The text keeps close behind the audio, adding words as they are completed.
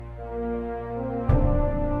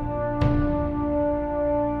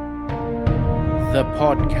the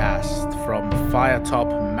podcast from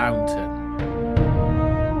Firetop Mountain.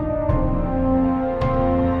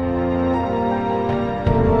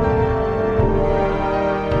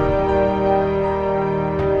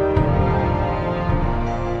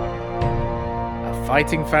 A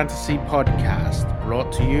fighting fantasy podcast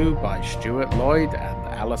brought to you by Stuart Lloyd and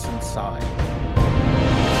Alison Sy.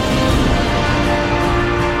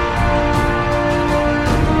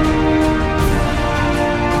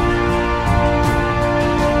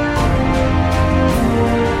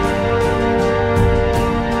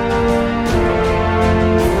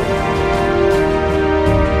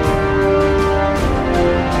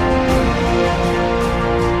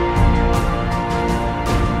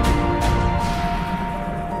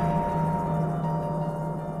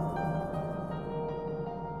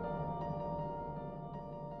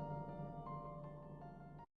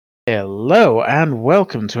 Hello and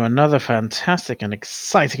welcome to another fantastic and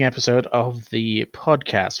exciting episode of the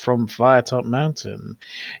podcast from Firetop Mountain.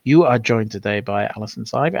 You are joined today by Alison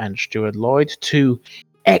Sybe and Stuart Lloyd, two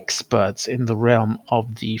experts in the realm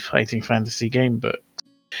of the fighting fantasy game books.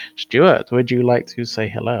 Stuart, would you like to say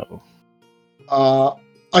hello?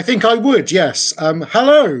 I think I would, yes.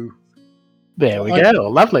 Hello. There we go.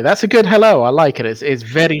 Lovely. That's a good hello. I like it. It's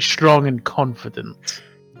very strong and confident.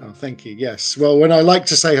 Oh, thank you. Yes. Well, when I like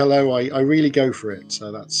to say hello, I really go for it.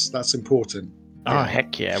 So that's important. Oh,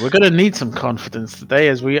 heck yeah. We're going to need some confidence today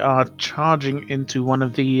as we are charging into one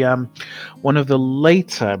of the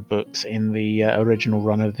later books in the original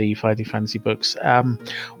run of the Fighting Fantasy books.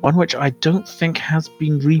 One which I don't think has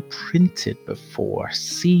been reprinted before,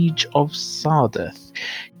 Siege of Sardath.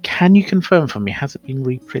 Can you confirm for me, has it been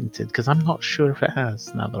reprinted? Because I'm not sure if it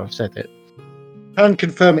has, now that I've said it. I can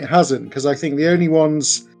confirm it hasn't, because I think the only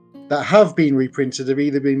ones that have been reprinted have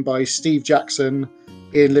either been by Steve Jackson,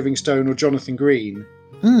 Ian Livingstone, or Jonathan Green.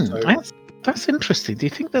 That's interesting. Do you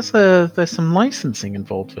think there's some licensing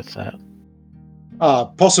involved with that?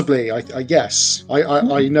 Possibly. I guess.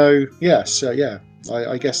 I know. Yes. Yeah.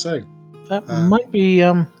 I guess so. That might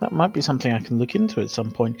be something I can look into at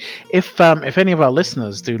some point. If any of our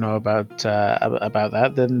listeners do know about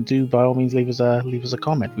that, then do by all means leave us a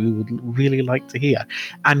comment. We would really like to hear,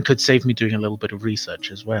 and could save me doing a little bit of research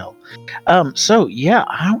as well. So yeah,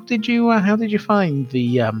 how did you find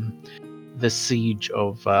the Siege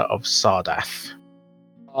of Sardath?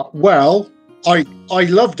 Well, I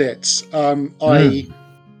loved it.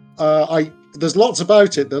 There's lots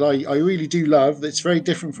about it that I really do love. It's very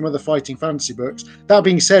different from other fighting fantasy books. That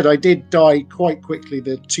being said, I did die quite quickly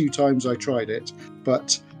the two times I tried it,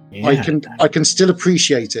 but yeah. I can still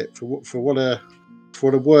appreciate it for what a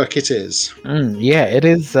work it is. Yeah, it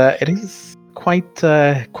is quite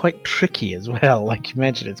tricky as well. Like you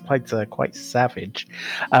mentioned, it's quite savage.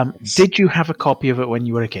 Did you have a copy of it when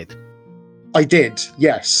you were a kid? I did,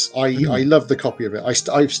 yes. I love the copy of it.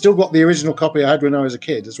 I've still got the original copy I had when I was a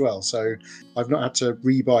kid as well, so I've not had to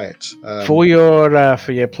re-buy it. For your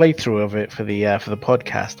playthrough of it for the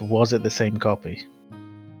podcast, was it the same copy?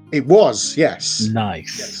 It was, yes.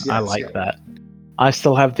 Nice. Yes, I like that. I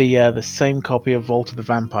still have the same copy of Vault of the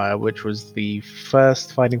Vampire, which was the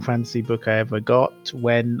first fighting fantasy book I ever got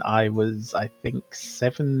when I was, I think,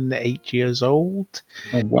 7-8 years old.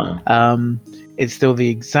 Oh wow! It's still the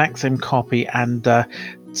exact same copy, and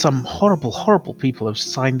some horrible people have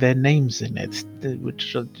signed their names in it,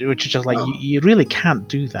 which is just like you really can't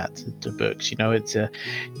do that to books. You know, it's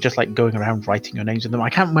just like going around writing your names in them. I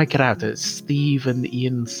can't make it out. It's Steve and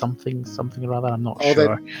Ian something or other. I'm not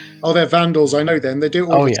sure. They're vandals. I know them. They do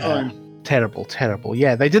it all the time. Terrible.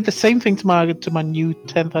 Yeah, they did the same thing to my new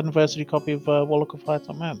 10th anniversary copy of Warlock of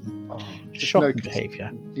Firetop Mountain. Shocking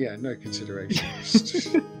behaviour. Yeah, no consideration.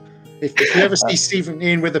 If you ever see Steve and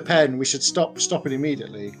Ian with a pen, we should stop it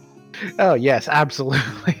immediately. Oh yes,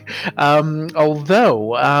 absolutely.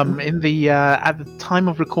 Although in the at the time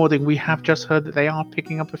of recording, we have just heard that they are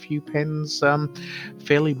picking up a few pens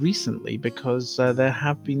fairly recently, because there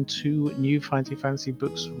have been 2 new Fighting Fantasy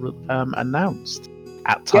books announced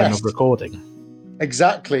at time of recording.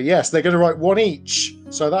 Exactly. Yes, they're going to write 1 each.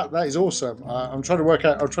 So that is awesome. I'm trying to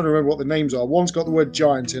remember what the names are. One's got the word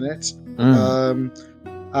giant in it.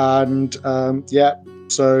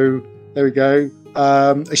 So there we go.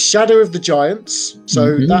 A Shadow of the Giants.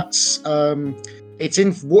 So that's it's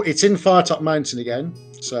in Firetop Mountain again.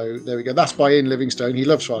 So there we go. That's by Ian Livingstone. He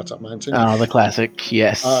loves Firetop Mountain. Oh, the classic.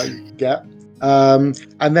 Yes. Yeah.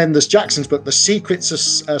 And then there's Jackson's book, The Secrets of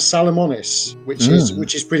Salamonis, which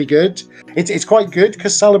is pretty good. It's quite good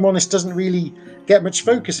because Salamonis doesn't really get much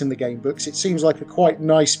focus in the game books. It seems like a quite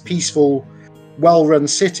nice, peaceful, well-run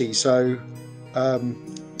city. So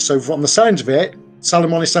from the sounds of it,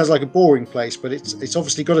 Salamonis sounds like a boring place, but it's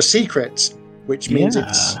obviously got a secret, which means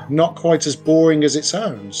it's not quite as boring as it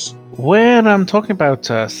sounds. Where I'm talking about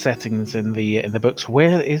settings in the books,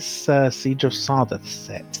 where is Siege of Sardath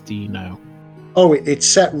set? Do you know? Oh, it's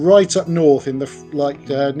set right up north in the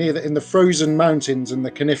in the frozen mountains and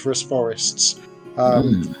the coniferous forests,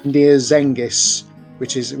 near Zengis,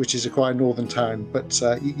 which is quite a northern town. But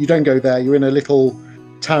you don't go there. You're in a little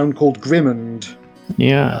town called Grimond.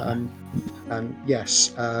 Yeah. And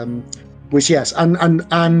yes, and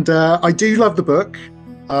I do love the book,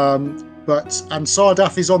 but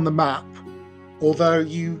Sardath is on the map, although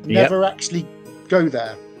you never actually go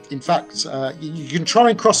there. In fact, you can try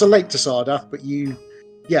and cross a lake to Sardath, but you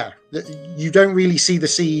don't really see the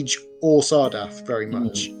siege or Sardath very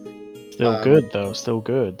much. Still good though. Still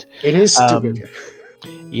good. It is still good.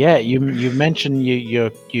 Yeah, you mentioned you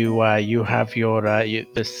have your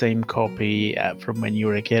the same copy from when you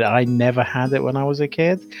were a kid. I never had it when I was a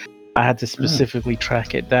kid. I had to specifically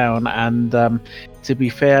track it down, and to be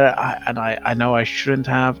fair, I know I shouldn't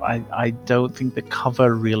have. I don't think the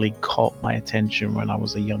cover really caught my attention when I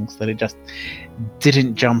was a youngster. It just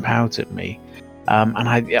didn't jump out at me, and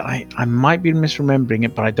I might be misremembering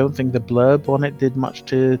it, but I don't think the blurb on it did much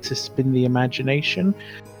to spin the imagination.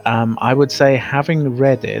 I would say, having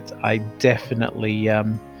read it, I definitely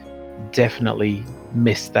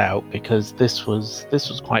missed out, because this was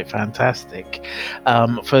quite fantastic.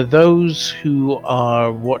 For those who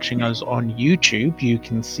are watching us on YouTube, you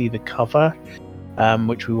can see the cover,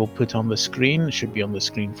 which we will put on the screen. It should be on the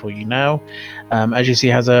screen for you now. As you see,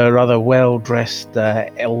 it has a rather well-dressed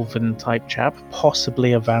elven type chap,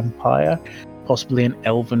 possibly a vampire, possibly an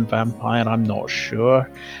elven vampire, I'm not sure,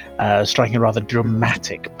 striking a rather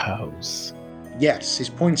dramatic pose. Yes, he's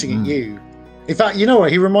pointing at you. In fact, you know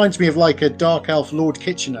what? He reminds me of like a dark elf Lord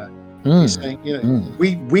Kitchener. He's saying,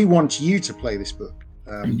 we want you to play this book.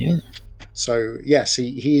 So yes,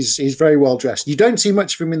 he's very well dressed. You don't see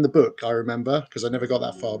much of him in the book, I remember, because I never got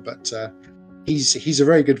that far. But he's a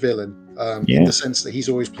very good villain in the sense that he's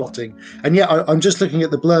always plotting. And I'm just looking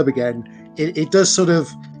at the blurb again. It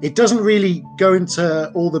doesn't really go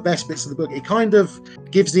into all the best bits of the book. It kind of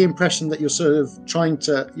gives the impression that you're sort of trying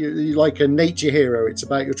to, you're like a nature hero. It's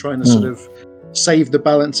about you're trying to sort of save the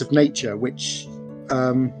balance of nature, which,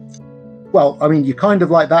 you kind of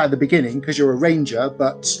like that at the beginning because you're a ranger,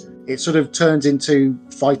 but it sort of turns into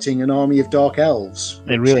fighting an army of dark elves.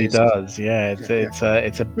 It really does, yeah. It's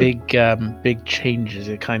a big change as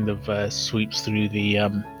it kind of sweeps through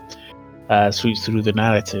the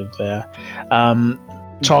narrative there.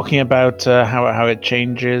 Talking about how it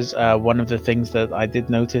changes, one of the things that I did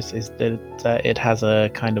notice is that it has a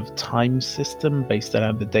kind of time system based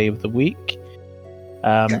around the day of the week.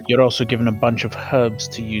 You're also given a bunch of herbs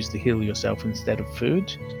to use to heal yourself instead of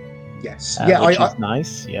food. Yes. Which is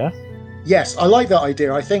nice, yeah. Yes, I like that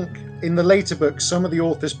idea. I think in the later books, some of the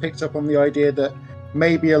authors picked up on the idea that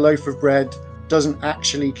maybe a loaf of bread doesn't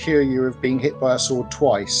actually cure you of being hit by a sword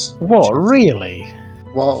twice. What, really?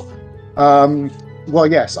 Well,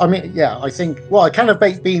 yes. I mean, yeah, I think, a can of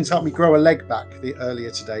baked beans helped me grow a leg back earlier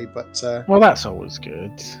today, but... well, that's always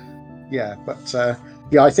good. Yeah, but...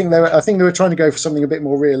 I think they were trying to go for something a bit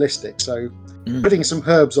more realistic. So putting some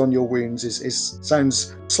herbs on your wounds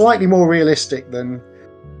sounds slightly more realistic than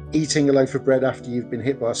eating a loaf of bread after you've been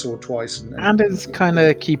hit by a sword twice. And it's kind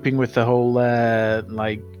of keeping with the whole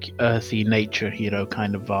earthy nature hero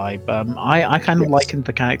kind of vibe. I kind of likened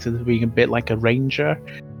the character to being a bit like a ranger.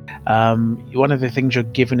 One of the things you're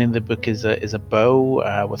given in the book is a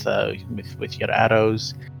bow with your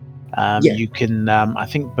arrows. You can, I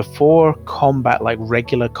think, before combat, like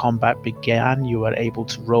regular combat began, you were able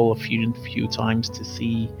to roll a few times to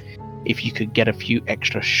see if you could get a few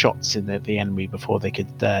extra shots in at the enemy before they could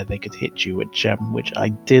hit you, which I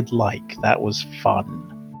did like. That was fun.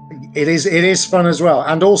 It is fun as well,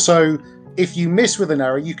 and also if you miss with an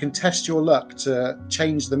arrow, you can test your luck to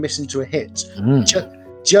change the miss into a hit.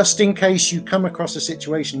 Just in case you come across a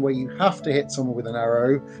situation where you have to hit someone with an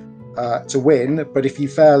arrow to win, but if you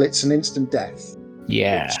fail, it's an instant death.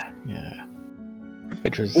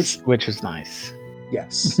 Which was nice.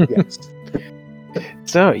 Yes.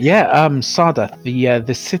 So Sardath,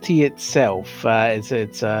 the city itself,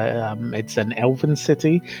 it's an elven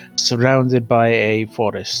city surrounded by a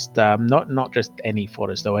forest. Not just any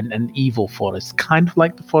forest though, an evil forest, kind of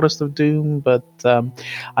like the Forest of Doom. But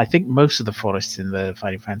I think most of the forests in the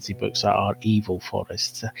Final Fantasy books are evil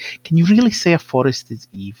forests. Can you really say a forest is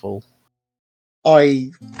evil?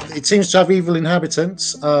 It seems to have evil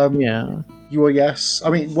inhabitants. Yes. I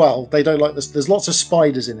mean, they don't like this. There's lots of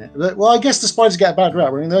spiders in it. Well, I guess the spiders get a bad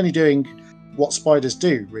rap. I mean, they're only doing what spiders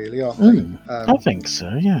do, really, aren't they? I think so.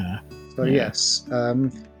 Yeah. So yes.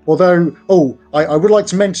 Although, I would like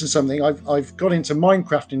to mention something. I've got into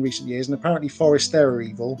Minecraft in recent years, and apparently forests there are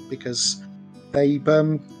evil because they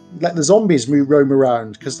let the zombies roam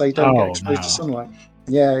around because they don't get exposed to sunlight.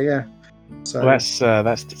 Yeah. So well,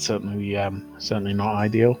 that's certainly not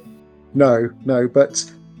ideal. No,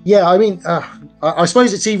 but yeah, I mean, I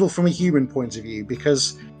suppose it's evil from a human point of view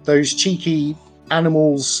because those cheeky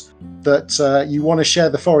animals that you want to share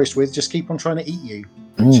the forest with just keep on trying to eat you,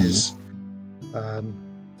 which is.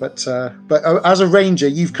 But as a ranger,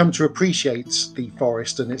 you've come to appreciate the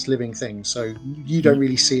forest and its living things, so you don't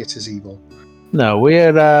really see it as evil. No,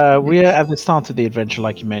 we're at the start of the adventure,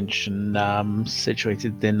 like you mentioned,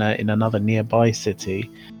 situated in another nearby city,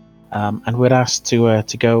 and we're asked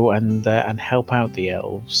to go and help out the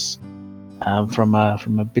elves from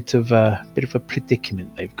a bit of a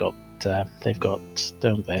predicament they've got,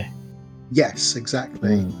 don't they? Yes,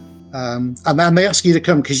 exactly. And then they ask you to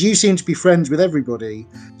come because you seem to be friends with everybody.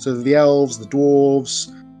 So the elves, the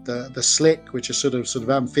dwarves, the slick, which are sort of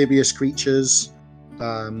amphibious creatures.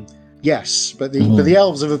 Yes, but the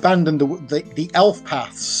elves have abandoned the elf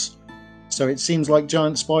paths. So it seems like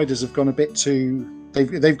giant spiders have gone a bit too.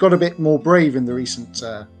 They've got a bit more brave in the recent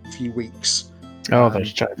few weeks. Oh,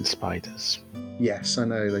 those giant spiders. Yes, I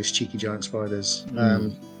know those cheeky giant spiders.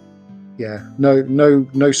 Yeah,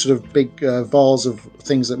 no sort of big vase of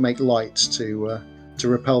things that make light to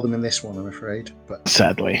repel them in this one, I'm afraid. But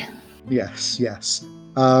sadly, yes.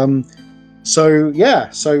 So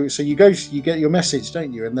you get your message,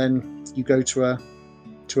 don't you? And then you go to a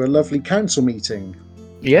lovely council meeting.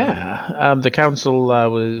 Yeah, the council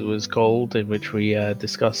was called, in which we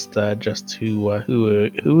discussed just who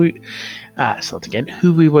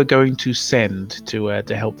we were going to send to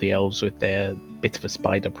help the elves with their bit of a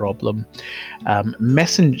spider problem. A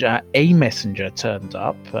messenger turned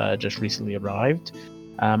up, just recently arrived,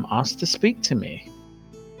 asked to speak to me.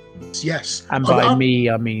 Yes, and by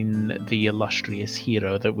me I mean the illustrious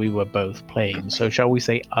hero that we were both playing. So shall we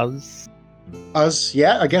say us? Us,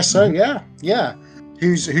 yeah, I guess so. Yeah.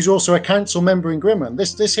 Who's also a council member in Grimmen.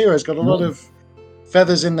 This hero's got a lot of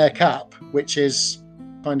feathers in their cap, which is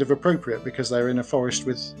kind of appropriate because they're in a forest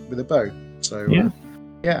with a bow. So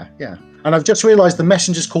yeah. And I've just realised the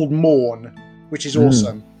messenger's called Morn, which is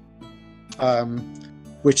awesome.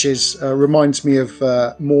 Which is reminds me of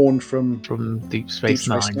Morn from Deep Space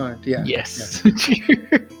Nine. Yeah. Yes.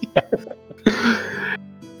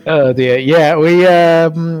 Oh dear. Yeah, we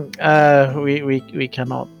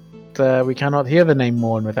cannot. We cannot hear the name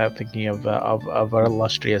Morn without thinking of our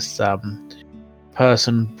illustrious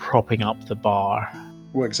person propping up the bar.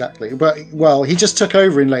 Well, exactly. But he just took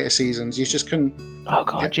over in later seasons. You just couldn't. Oh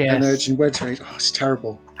God, get an urgent wedge. Oh, it's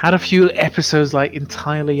terrible. Had a few episodes like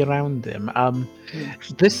entirely around him.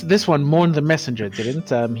 This one, Morn the Messenger, didn't.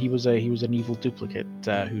 He was an evil duplicate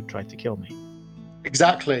who tried to kill me.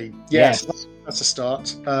 Exactly. Yes. That's a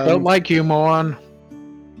start. Don't like you, Morn.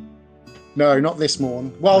 No, not this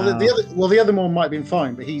Morn. Well, the other Morn might have been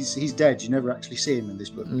fine, but he's dead. You never actually see him in this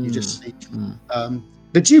book. You just see.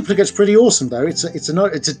 The duplicate's pretty awesome, though. It's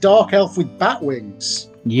a dark elf with bat wings.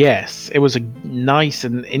 Yes, it was a nice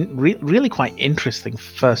and really quite interesting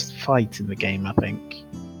first fight in the game, I think.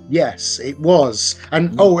 Yes, it was.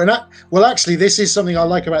 And actually, this is something I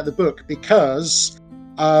like about the book because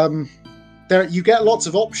you get lots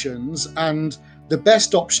of options, and the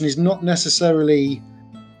best option is not necessarily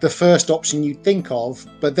the first option you think of,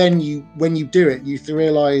 but then when you do it, you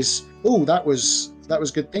realise, oh, that was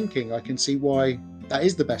good thinking. I can see why that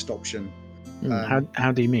is the best option.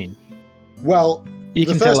 How do you mean? Well, you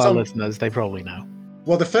can tell our listeners; they probably know.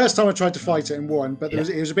 Well, the first time I tried to fight it and won, but it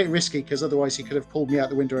was a bit risky because otherwise he could have pulled me out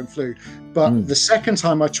the window and flew. But the second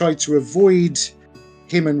time I tried to avoid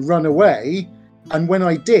him and run away, and when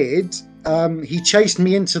I did, he chased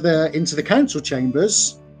me into the council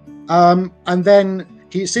chambers, and then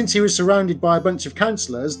since he was surrounded by a bunch of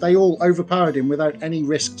councillors, they all overpowered him without any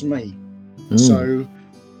risk to me. So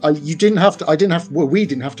we didn't have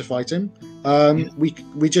to fight him.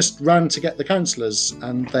 We just ran to get the councillors,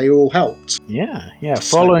 and they all helped. Yeah.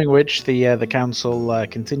 Following which, the council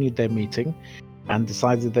continued their meeting and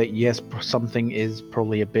decided that yes, something is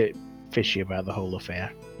probably a bit fishy about the whole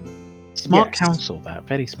affair. Smart council, that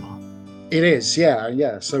very smart. It is,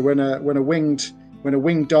 yeah. So when a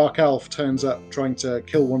winged dark elf turns up trying to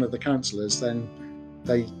kill one of the councillors, then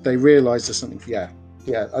they realise there's something. Yeah.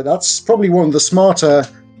 That's probably one of the smarter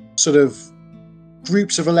sort of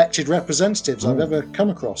groups of elected representatives I've ever come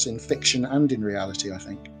across in fiction and in reality, I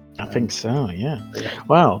think. I think so. Yeah. Yeah.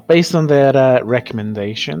 Well, based on their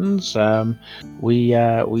recommendations,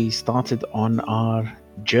 we started on our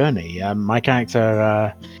journey. My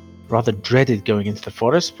character rather dreaded going into the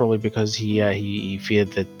forest, probably because he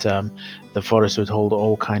feared that the forest would hold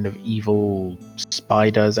all kind of evil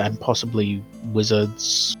spiders and possibly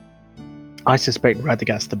wizards. I suspect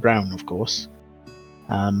Radagast the Brown, of course,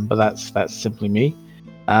 but that's simply me.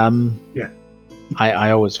 Yeah.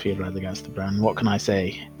 I always fear Radagast the Brown. What can I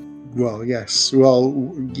say? Well, yes. Well,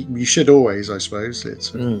 you should always, I suppose.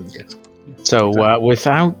 It's yes. So, Exactly.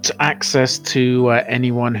 without access to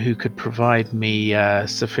anyone who could provide me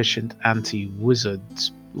sufficient anti-wizard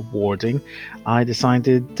warding, I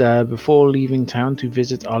decided before leaving town to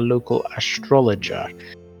visit our local astrologer,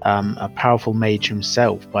 a powerful mage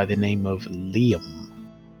himself by the name of Liam.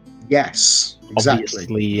 Yes,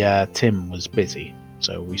 exactly. Obviously, Tim was busy,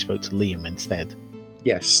 so we spoke to Liam instead.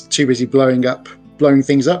 Yes, too busy blowing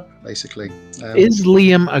things up, basically. Is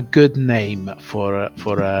Liam a good name for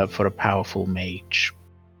a powerful mage?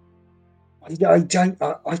 I don't.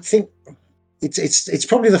 I think it's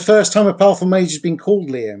probably the first time a powerful mage has been called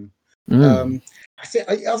Liam. Mm. I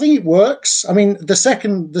think it works. I mean, the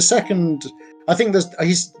second. I think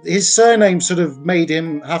his surname sort of made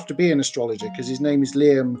him have to be an astrologer because his name is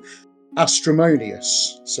Liam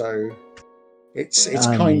Astromonius. So it's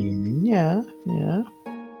I kind. mean, yeah.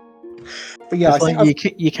 But yeah, I It's think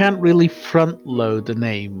like you can't really front load a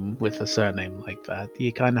name with a surname like that.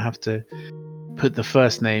 You kind of have to put the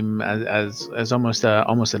first name as almost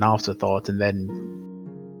an afterthought, and then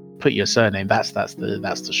put your surname. That's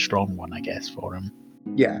the strong one, I guess, for him.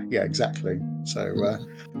 yeah, exactly. So,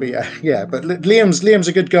 but yeah. But Liam's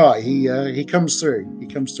a good guy. He comes through. He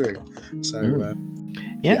comes through. So Yeah.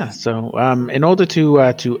 yeah. So, in order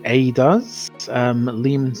to aid us,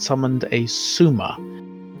 Liam summoned a Suma,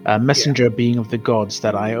 a messenger being of the gods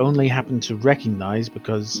that I only happen to recognize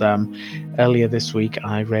because earlier this week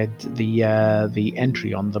I read the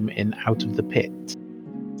entry on them in Out of the Pit.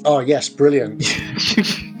 Oh yes, brilliant.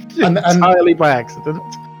 and Entirely by accident.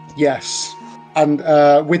 yes, and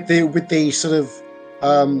with the sort of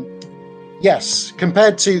yes,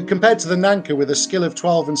 compared to the Nanka with a skill of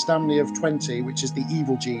 12 and stamina of 20, which is the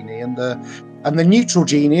evil genie, and the neutral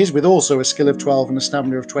genies with also a skill of 12 and a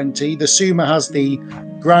stamina of 20. The Suma has the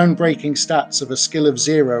groundbreaking stats of a skill of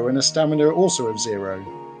 0 and a stamina also of 0,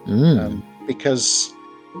 because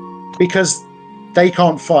they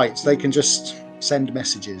can't fight; they can just send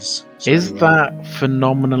messages. So, Is that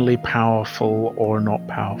phenomenally powerful or not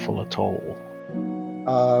powerful at all?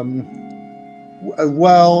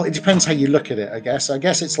 Well, it depends how you look at it, I guess. I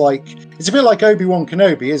guess it's a bit like Obi-Wan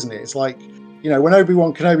Kenobi, isn't it? It's like, when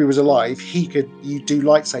Obi-Wan Kenobi was alive, you do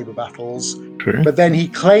lightsaber battles, True. but then he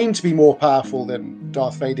claimed to be more powerful than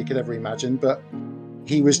Darth Vader could ever imagine, but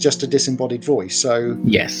he was just a disembodied voice. So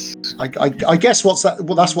Yes. I guess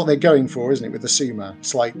that's what they're going for, isn't it, with the Suma?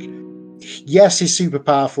 It's like, yes, he's super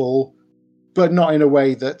powerful, but not in a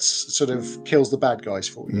way that sort of kills the bad guys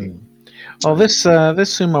for you. Well, this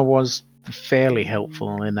Suma was fairly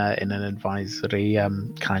helpful in an advisory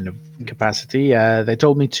kind of capacity. They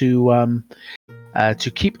told me to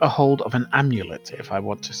keep a hold of an amulet if I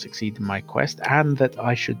want to succeed in my quest, and that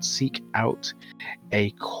I should seek out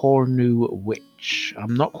a Cornu witch.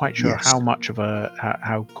 I'm not quite sure Yes. how much of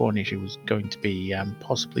how corny she was going to be.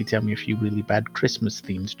 Possibly tell me a few really bad Christmas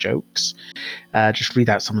themed jokes. Just read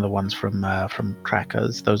out some of the ones from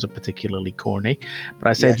Crackers. Those are particularly corny. But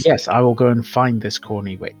I said yes, I will go and find this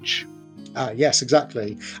corny witch. Yes,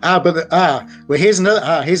 exactly. Well, here's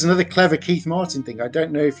another clever Keith Martin thing. I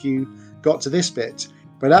don't know if you got to this bit,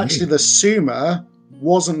 but actually the Suma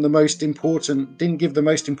wasn't the most important. Didn't give the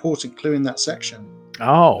most important clue in that section.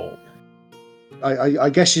 Oh, I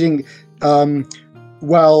guess you didn't.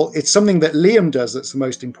 Well, it's something that Liam does that's the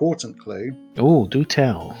most important clue. Oh, do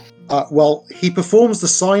tell. Well, he performs the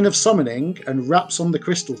sign of summoning and raps on the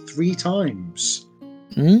crystal 3 times.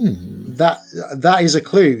 That is a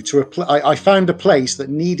clue to I found a place that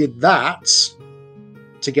needed that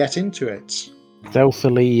to get into it.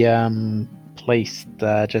 Stealthily placed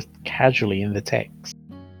just casually in the text.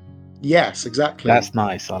 Yes, exactly. That's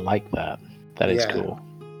nice. I like that. That is cool.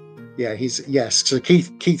 Yeah, So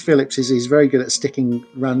Keith Phillips is very good at sticking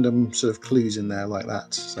random sort of clues in there like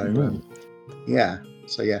that. So yeah.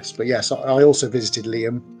 So yes, but yes, I also visited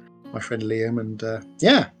Liam, my friend Liam, and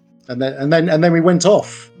and then we went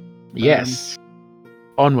off. Yes.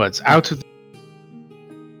 Onwards, out of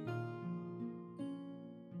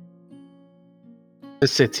the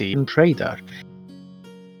city and trader.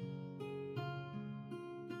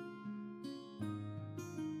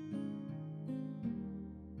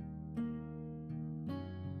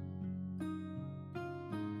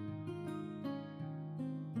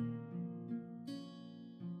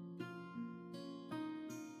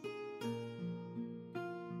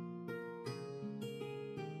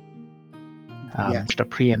 Just a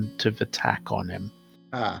preemptive attack on him.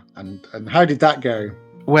 And how did that go?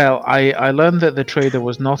 Well, I learned that the trader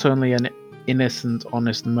was not only an innocent,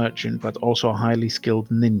 honest merchant, but also a highly skilled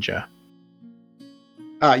ninja.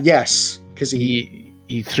 Yes, because he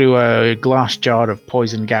threw a glass jar of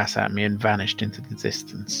poison gas at me and vanished into the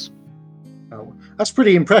distance. Oh, that's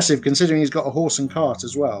pretty impressive, considering he's got a horse and cart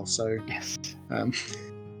as well. So yes, but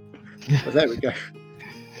there we go.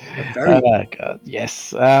 God,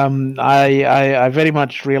 yes. I very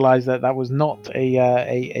much realized that was not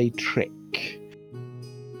a trick.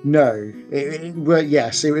 No,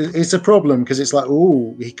 it's a problem because it's like,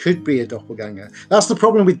 oh, he could be a doppelganger. That's the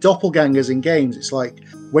problem with doppelgangers in games. It's like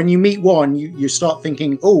when you meet one, you start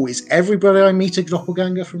thinking, oh, is everybody I meet a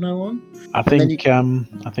doppelganger from now on? I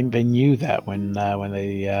think they knew that when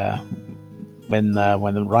they're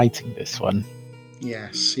writing this one.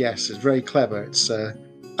 Yes, it's very clever. It's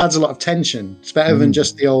adds a lot of tension. It's better than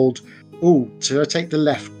just the old, oh, should I take the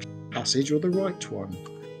left passage or the right one?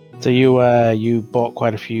 So you bought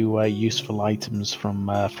quite a few useful items from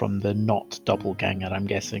the not doppelganger, I'm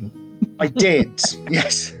guessing. I did,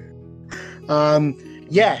 yes.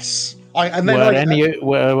 Yes.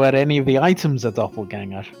 Were any of the items a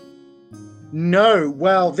doppelganger? No.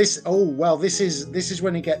 Well, this is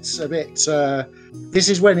when it gets a bit. This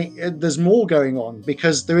is when there's more going on,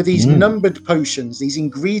 because there are these numbered potions, these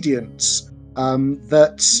ingredients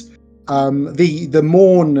that the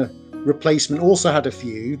Morn replacement also had a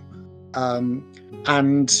few.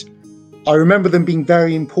 And I remember them being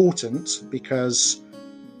very important because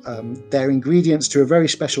they're ingredients to a very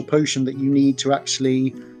special potion that you need to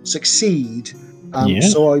actually succeed.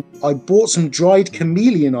 So I bought some dried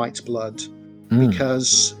chameleonite blood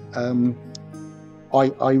because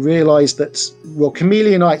I realised that, well,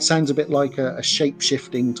 chameleonite sounds a bit like a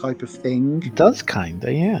shape-shifting type of thing. It does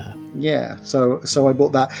kinda, yeah. Yeah, so I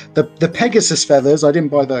bought that. The Pegasus feathers, I didn't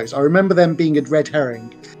buy those. I remember them being a red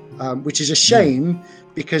herring. Which is a shame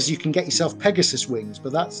because you can get yourself Pegasus wings,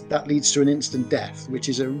 but that leads to an instant death, which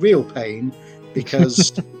is a real pain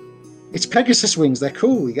because it's Pegasus wings. They're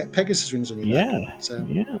cool. You get Pegasus wings on your back. So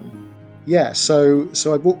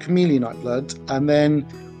I bought chameleonite blood, and then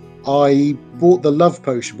I bought the love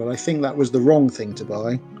potion, but I think that was the wrong thing to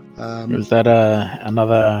buy. Was that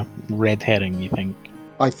another red herring, you think?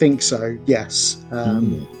 I think so, yes.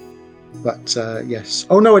 But yes.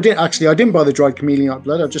 Oh no, I didn't buy the dried chameleonite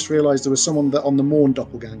blood. I've just realised there was someone on the Morn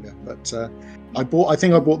doppelganger. But I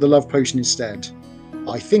think I bought the love potion instead.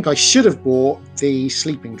 I think I should have bought the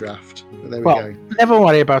sleeping draft. But there we go. Never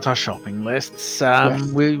worry about our shopping lists.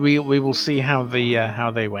 We will see how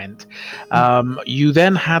they went. You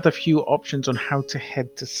then had a few options on how to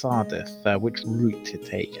head to Sardith, which route to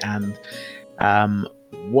take, and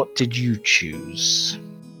what did you choose?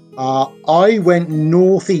 I went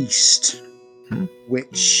northeast,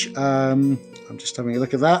 which I'm just having a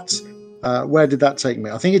look at that. Where did that take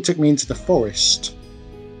me? I think it took me into the forest.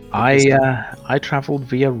 I travelled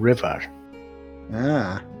via river.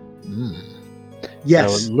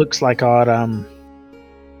 Yes. So it looks like our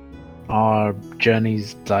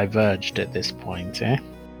journeys diverged at this point, eh?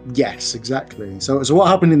 Yes, exactly. So what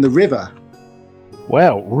happened in the river?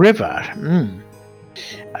 Well, river.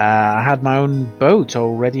 I had my own boat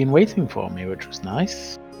all ready and waiting for me, which was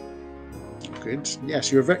nice. Good. Yes,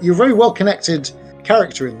 you're a very well connected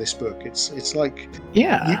character in this book. It's like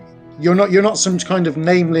you're not some kind of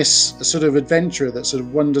nameless sort of adventurer that sort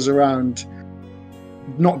of wanders around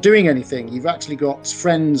not doing anything. You've actually got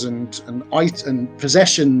friends and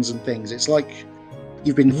possessions and things. It's like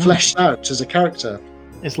you've been fleshed out as a character.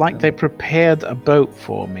 It's like they prepared a boat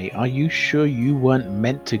for me. Are you sure you weren't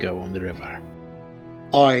meant to go on the river?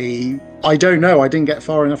 I don't know. I didn't get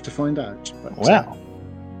far enough to find out. But,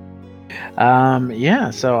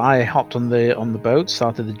 so I hopped on the boat,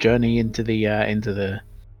 started the journey into the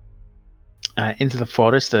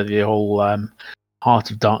forest, the whole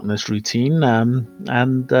Heart of Darkness routine,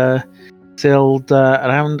 and sailed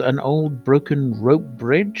around an old broken rope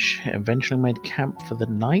bridge. Eventually made camp for the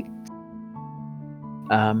night.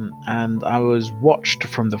 And I was watched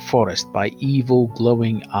from the forest by evil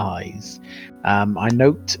glowing eyes. I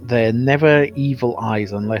note they're never evil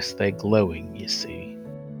eyes unless they're glowing, you see.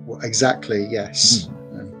 Well, exactly, yes.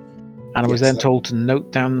 And I was then told to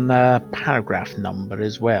note down the paragraph number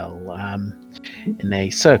as well, in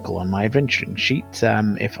a circle on my adventuring sheet,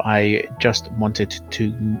 if I just wanted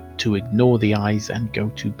to ignore the eyes and go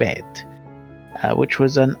to bed. Which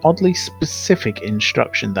was an oddly specific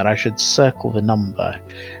instruction that I should circle the number,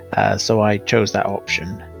 so I chose that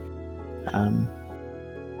option.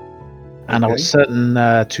 And I was certain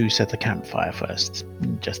to set a campfire first,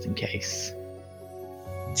 just in case.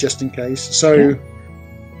 just in case. So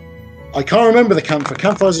I can't remember the campfire.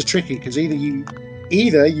 Campfires are tricky because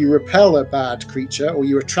either you repel a bad creature or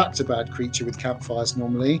you attract a bad creature with campfires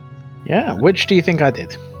normally. Yeah, which do you think I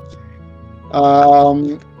did?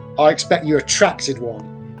 I expect you attracted one.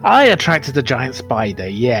 I attracted a giant spider,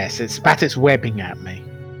 yes. It spat its webbing at me.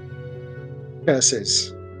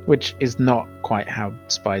 Curses. Which is not quite how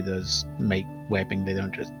spiders make webbing. They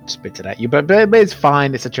don't just spit it at you. But it's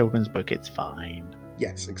fine. It's a children's book. It's fine.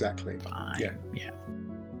 Yes, exactly. Fine. Yeah.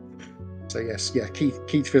 So yes,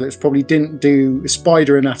 Keith Phillips probably didn't do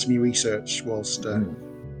spider anatomy research whilst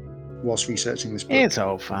researching this book. It's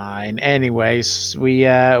all fine. Anyways, we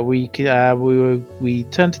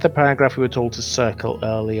turned to the paragraph we were told to circle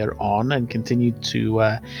earlier on and continued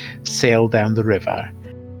to sail down the river.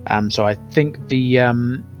 So I think the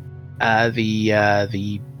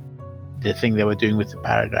thing they were doing with the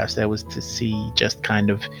paragraphs there was to see just kind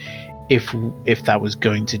of if that was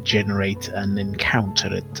going to generate an encounter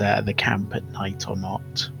at the camp at night or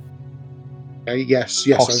not. Yes,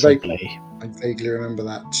 possibly. I vaguely remember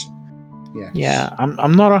that. Yes. Yeah,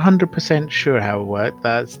 I'm not 100% sure how it worked.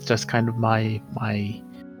 That's just kind of my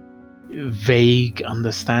vague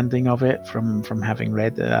understanding of it from having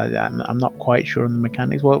read. I'm not quite sure on the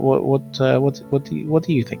mechanics. What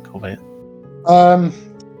do you think of it?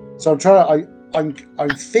 So I'm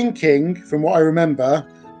thinking from what I remember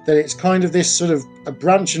that it's kind of this sort of a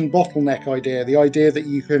branch and bottleneck idea. The idea that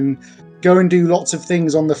you can go and do lots of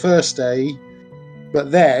things on the first day, but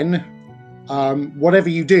then whatever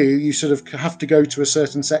you do, you sort of have to go to a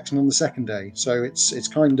certain section on the second day. So it's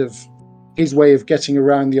kind of his way of getting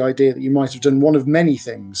around the idea that you might have done one of many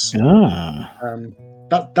things.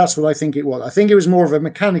 That's what I think it was. I think it was more of a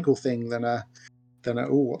mechanical thing than a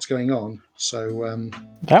what's going on. So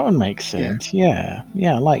that would make sense. Yeah,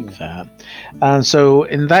 I like that. And so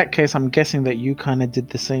in that case, I'm guessing that you kind of did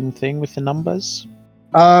the same thing with the numbers.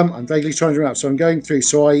 I'm vaguely trying to remember. So I'm going through.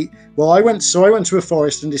 So I went to a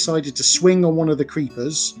forest and decided to swing on one of the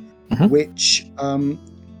creepers, which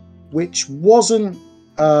wasn't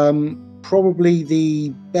probably the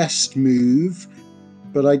best move,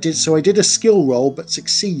 but I did a skill roll, but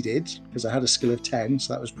succeeded because I had a skill of 10,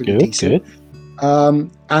 so that was pretty decent. Good.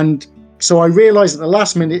 And so I realised at the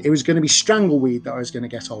last minute it was going to be strangleweed that I was going to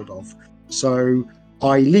get hold of. So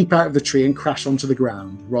I leap out of the tree and crash onto the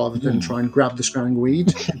ground rather than try and grab the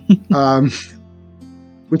strangleweed,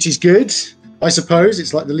 which is good, I suppose.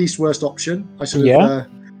 It's like the least worst option.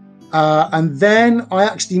 And then I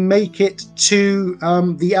actually make it to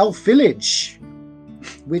the elf village,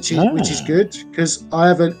 which is good because I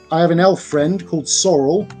have an elf friend called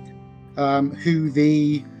Sorrel, who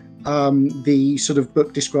the sort of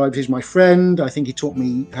book describes as my friend. I think he taught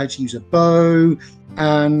me how to use a bow,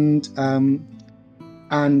 and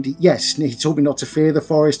yes, he taught me not to fear the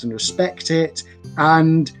forest and respect it.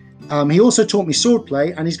 And he also taught me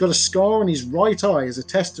swordplay, and he's got a scar on his right eye as a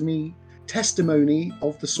testimony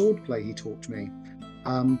of the swordplay he taught me.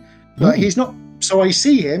 But he's not. So I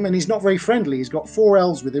see him, and he's not very friendly. He's got 4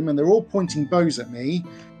 elves with him, and they're all pointing bows at me.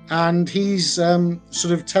 And he's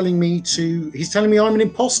sort of telling me I'm an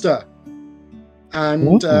imposter.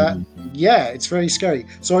 And it's very scary.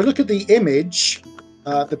 So I look at the image,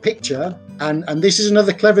 the picture, and this is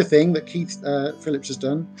another clever thing that Keith Phillips has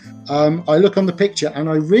done. I look on the picture and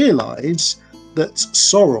I realise that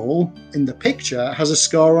Sorrel in the picture has a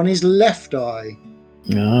scar on his left eye.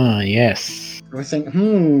 Ah, yes. I think,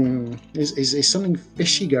 is something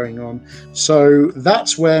fishy going on? So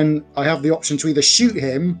that's when I have the option to either shoot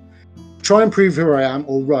him, try and prove who I am,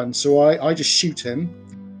 or run. So I just shoot him,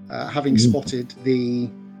 having spotted the...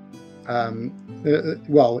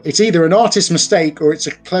 it's either an artist's mistake or it's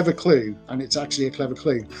a clever clue, and it's actually a clever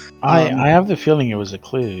clue. I have the feeling it was a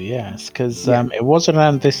clue, yes, because it was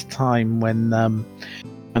around this time when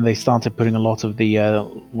they started putting a lot of the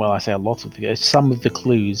some of the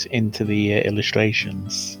clues into the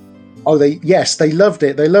illustrations. Oh, they loved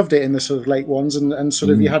it. They loved it in the sort of late ones, and sort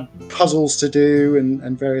of you had puzzles to do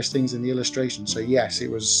and various things in the illustration. So yes, it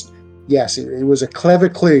was a clever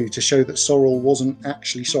clue to show that Sorrel wasn't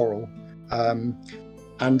actually Sorrel.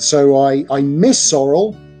 And so I miss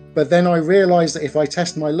Sorrel, but then I realised that if I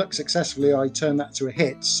test my luck successfully, I turn that to a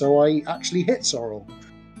hit. So I actually hit Sorrel,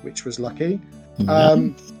 which was lucky.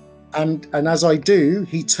 And as I do,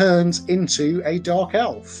 he turns into a dark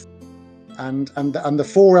elf, and the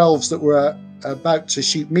 4 elves that were about to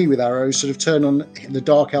shoot me with arrows sort of turn on the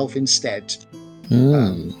dark elf instead.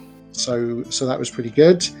 So that was pretty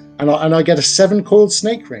good, and I get a 7-coiled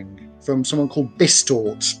snake ring from someone called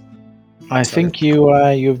Bistort. I think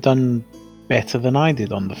you've done better than I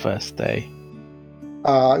did on the first day.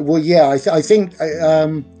 Well, yeah, I think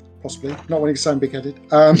possibly not wanting to sound big-headed,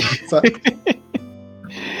 but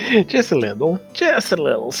just a little.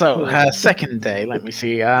 So, second day, let me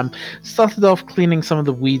see. Started off cleaning some of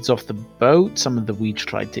the weeds off the boat. Some of the weeds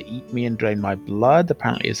tried to eat me and drain my blood.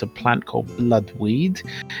 Apparently, it's a plant called bloodweed,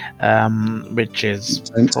 which is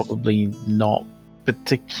probably not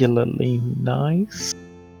particularly nice.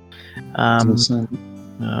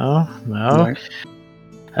 No.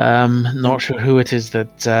 Not sure who it is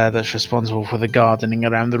that's responsible for the gardening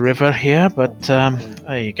around the river here, but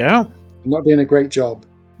there you go. Not doing a great job.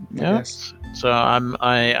 Yeah. So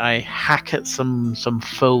I hack at some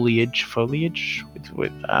foliage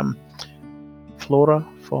with flora.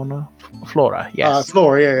 Yes.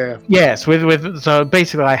 Flora. Yeah. Yes. So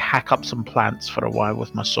basically, I hack up some plants for a while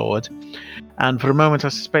with my sword. And for a moment, I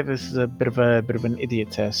suspect this is a bit of an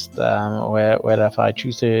idiot test, where if I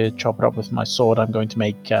choose to chop it up with my sword, I'm going to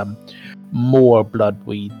make more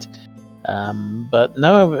bloodweed. But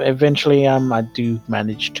no, eventually, I do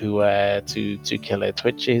manage to kill it,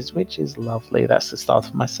 which is lovely. That's the start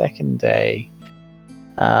of my second day.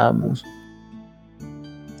 Awesome.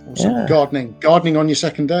 Yeah. Gardening on your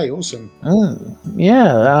second day, awesome.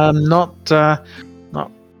 Yeah, not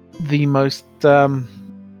the most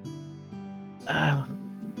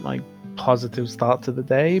like positive start to the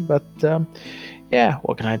day, but yeah,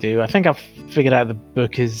 what can I do? I think I've figured out the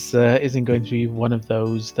book isn't going to be one of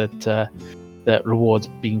those that rewards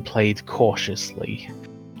being played cautiously.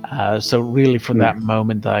 So really, from that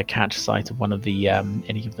moment that I catch sight of one of the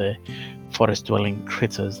any of the forest-dwelling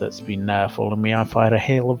critters that's been following me, I fire a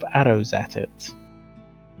hail of arrows at it.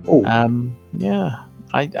 Oh. Yeah.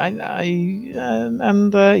 It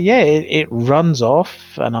runs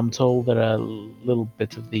off, and I'm told that a little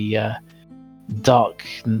bit of the dark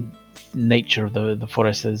nature of the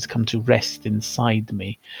forest has come to rest inside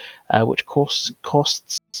me, which costs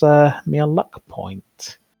me a luck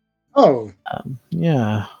point. Oh.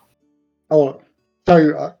 Yeah. Oh,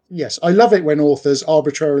 so yes, I love it when authors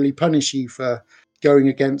arbitrarily punish you for going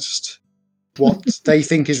against what they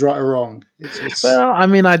think is right or wrong. Well, I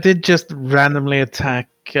mean, I did just randomly attack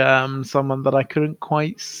someone that I couldn't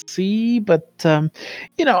quite see, but who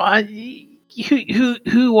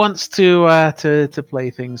wants to play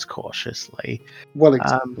things cautiously? Well,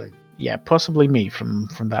 exactly. Yeah, possibly me from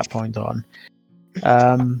that point on.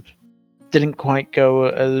 Didn't quite go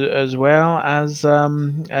as well as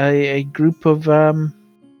a group of a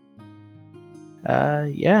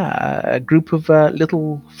group of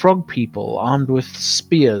little frog people armed with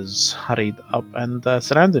spears hurried up and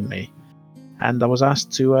surrounded me, and I was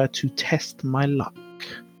asked to test my luck.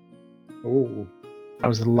 Oh, that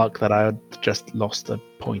was the luck that I had just lost a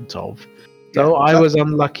point of. So I was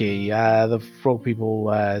unlucky. The frog people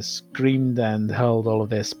screamed and hurled all of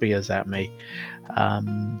their spears at me,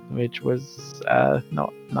 which was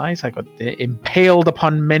not nice. I got impaled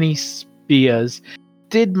upon many spears.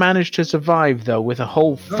 Did manage to survive though, with a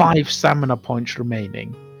whole 5 stamina points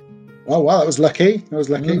remaining. Oh wow, that was lucky.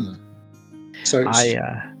 So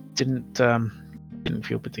I didn't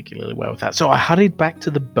feel particularly well with that. So I hurried back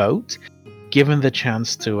to the boat, given the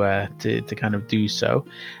chance to kind of do so.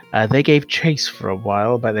 They gave chase for a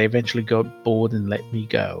while, but they eventually got bored and let me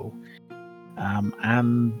go.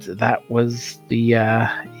 And that was the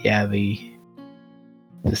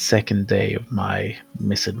second day of my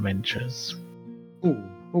misadventures.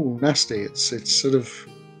 Oh, nasty! It's sort of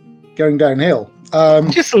going downhill.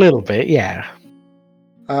 Just a little bit, yeah.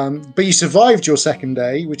 But you survived your second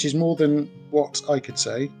day, which is more than what I could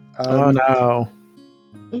say. Oh no.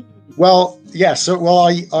 Well, yeah. So,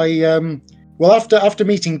 after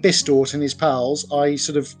meeting Bistort and his pals, I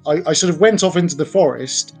sort of went off into the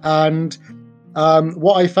forest, and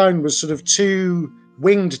what I found was sort of 2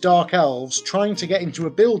 winged dark elves trying to get into a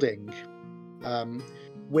building,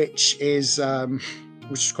 which is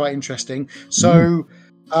quite interesting. So,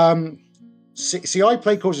 see, I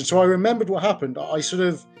played cautious, so I remembered what happened. I sort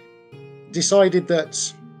of decided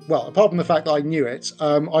that, well, apart from the fact that I knew it,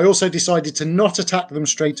 I also decided to not attack them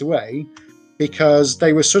straight away, because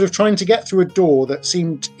they were sort of trying to get through a door that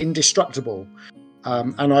seemed indestructible.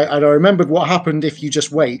 And I remembered what happened if you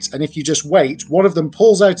just wait. And if you just wait, one of them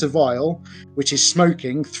pulls out a vial, which is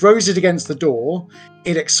smoking, throws it against the door,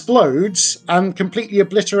 it explodes and completely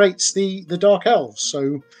obliterates the dark elves.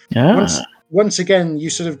 So once again,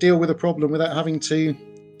 you sort of deal with a problem without having to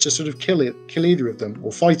just sort of kill either of them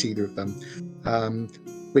or fight either of them,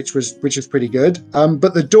 which was pretty good.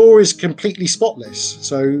 But the door is completely spotless.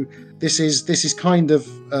 So this is kind of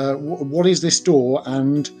what is this door,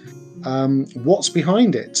 and what's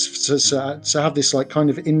behind it, to have this like kind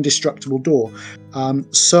of indestructible door.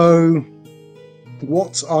 So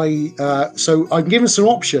so I'm given some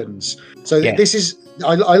options. So this is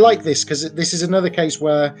I like this because this is another case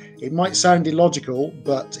where it might sound illogical,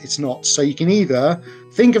 but it's not. So you can either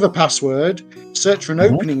think of a password, search for an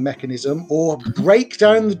opening mechanism, or break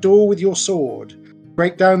down the door with your sword.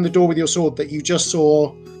 Break down the door with your sword that you just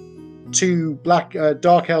saw two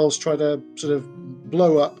dark elves try to sort of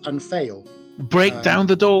blow up and fail. Break down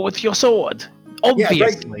the door with your sword.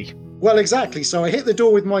 Obviously. Yeah, well, exactly. So I hit the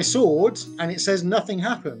door with my sword, and it says nothing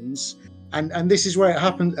happens. And this is where it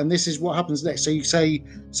happened, and this is what happens next. So you say,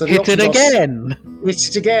 hit it again. Hit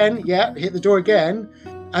it again. Yeah, hit the door again,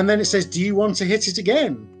 and then it says, "Do you want to hit it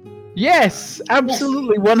again?" Yes,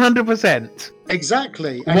 absolutely, 100%.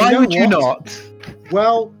 Exactly. And why would you not?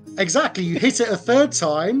 Well, exactly. You hit it a third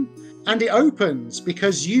time, and it opens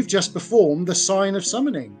because you've just performed the sign of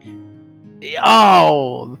summoning.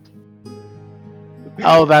 Oh,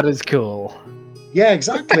 that is cool. Yeah,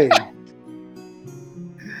 exactly.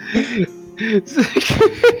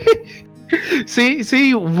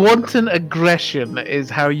 see, wanton aggression is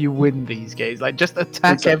how you win these games. Like, just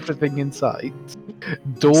attack everything in sight.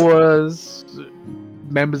 Doors,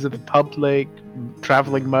 members of the public,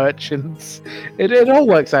 traveling merchants. It all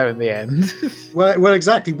works out in the end. Well,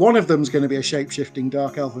 exactly. One of them's going to be a shape-shifting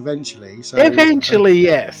dark elf eventually. So, eventually,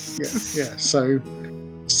 yes. Yeah. So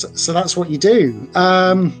that's what you do.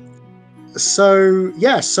 So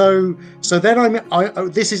then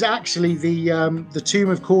this is actually the tomb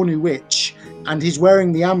of Cornu Witch, and he's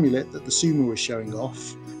wearing the amulet that the Sumer was showing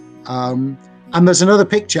off. And there's another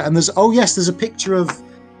picture, and there's a picture of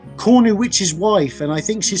Cornu Witch's wife, and I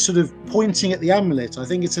think she's sort of pointing at the amulet. I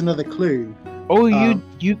think it's another clue. Oh,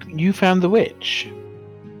 you found the witch.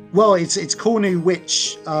 Well, it's Cornu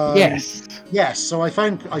Witch. Yes. Yes. So I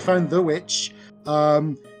found the witch.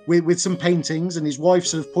 With some paintings, and his wife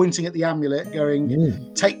sort of pointing at the amulet,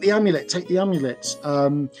 going, "Take the amulet, take the amulet."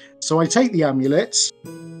 So I take the amulet,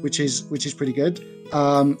 which is pretty good.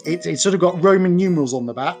 It's sort of got Roman numerals on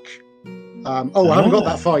the back. I haven't got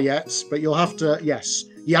that far yet, but you have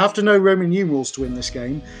to know Roman numerals to win this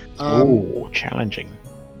game. Challenging.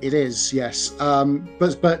 It is, yes.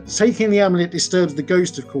 But taking the amulet disturbs the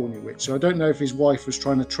ghost of Cornu Witch. So I don't know if his wife was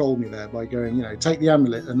trying to troll me there by going, take the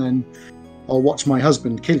amulet and then I'll watch my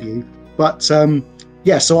husband kill you. But so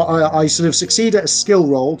I sort of succeed at a skill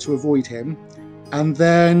roll to avoid him. And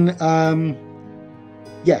then,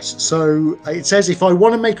 so it says if I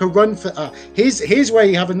want to make a run for... here's where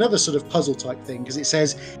you have another sort of puzzle type thing, because it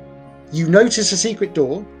says, you notice a secret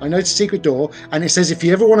door. I notice a secret door. And it says if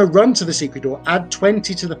you ever want to run to the secret door, add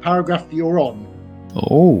 20 to the paragraph that you're on.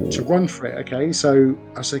 To run for it. Okay, so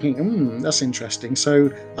I was thinking, that's interesting. So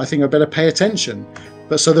I think I better pay attention.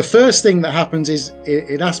 But so the first thing that happens is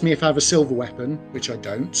it asks me if I have a silver weapon, which I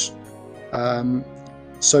don't.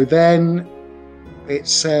 So then it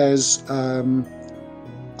says I'll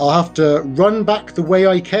have to run back the way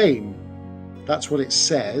I came. That's what it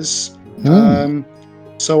says.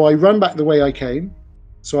 So I run back the way I came.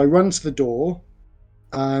 So I run to the door,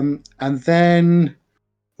 and then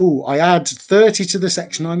I add 30 to the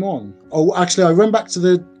section I'm on. Oh, actually, I run back to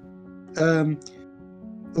the.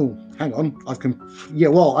 Hang on.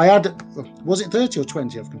 I add. Was it 30 or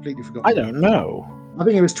 20? I've completely forgotten. I don't know. I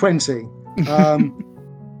think it was 20.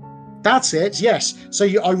 That's it. Yes. So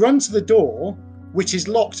I run to the door, which is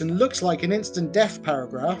locked and looks like an instant death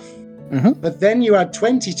paragraph. But then you add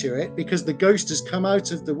 20 to it because the ghost has come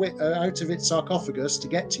out of its sarcophagus to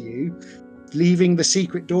get to you, leaving the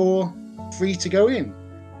secret door free to go in.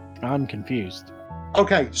 I'm confused.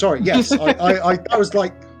 Okay, sorry. Yes, I that was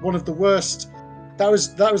like one of the worst. That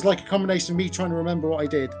was like a combination of me trying to remember what I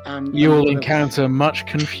did, and you will encounter much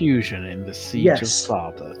confusion in the Siege of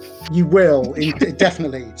Sarbeth. You will,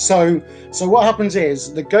 definitely. So what happens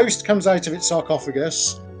is the ghost comes out of its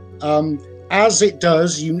sarcophagus. As it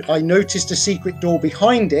does, I noticed a secret door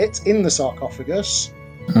behind it in the sarcophagus.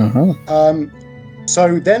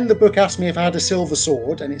 So then the book asked me if I had a silver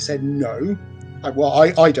sword, and it said no.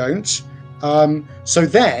 I don't. So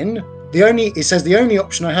then it says the only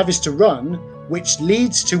option I have is to run, which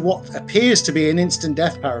leads to what appears to be an instant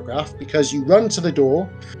death paragraph, because you run to the door,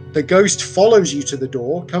 the ghost follows you to the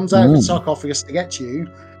door, comes out of the sarcophagus to get you,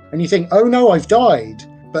 and you think, oh no, I've died.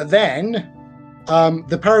 But then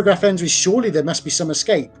the paragraph ends with, surely there must be some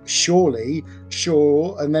escape. Surely,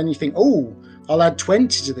 sure. And then you think, I'll add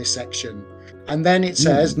 20 to this section. And then it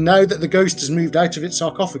says, now that the ghost has moved out of its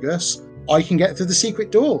sarcophagus, I can get through the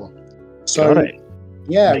secret door. So,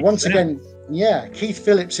 once again, Keith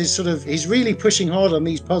Phillips is he's really pushing hard on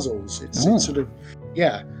these puzzles. It's sort of,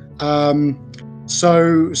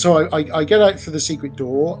 So I get out through the secret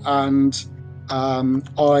door, and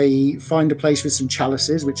I find a place with some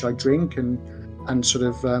chalices, which I drink and sort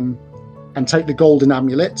of and take the golden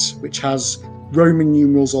amulet, which has Roman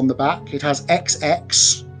numerals on the back. It has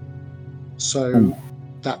XX, so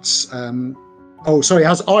that's it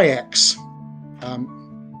has IX.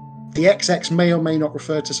 The XX may or may not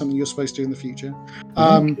refer to something you're supposed to do in the future.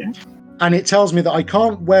 And it tells me that I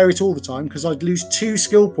can't wear it all the time because I'd lose 2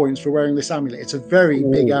 skill points for wearing this amulet. It's a very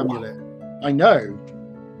big amulet. I know.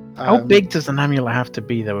 How big does an amulet have to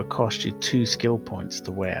be that would cost you 2 skill points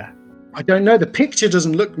to wear? I don't know. The picture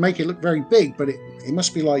doesn't make it look very big, but it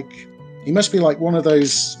must be like one of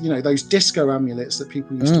those, those disco amulets that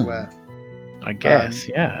people used to wear. I guess,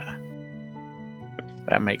 yeah.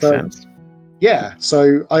 That makes sense. Yeah,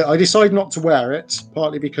 so I decide not to wear it,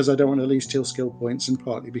 partly because I don't want to lose 2 skill points, and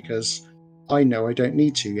partly because I know I don't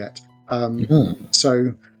need to yet.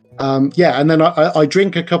 So, and then I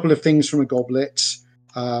drink a couple of things from a goblet,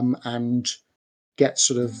 and get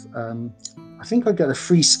sort of, I think I get a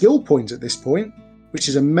free skill point at this point, which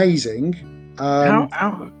is amazing. How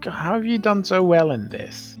have you done so well in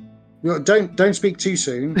this? Don't speak too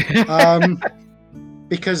soon.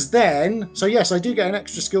 Because then, so yes, I do get an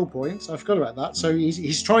extra skill point. I forgot about that. So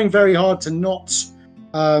he's trying very hard to not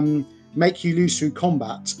make you lose through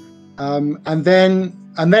combat. And then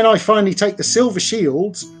I finally take the silver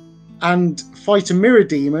shield and fight a mirror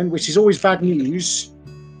demon, which is always bad news,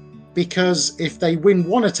 because if they win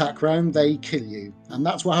 1 attack round, they kill you. And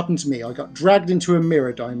that's what happened to me. I got dragged into a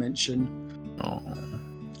mirror dimension. Oh.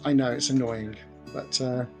 I know, it's annoying, but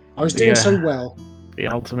I was doing so well. The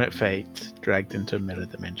ultimate fate, dragged into a mirror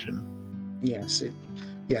dimension. Yes,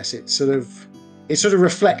 it sort of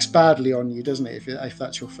reflects badly on you, doesn't it? If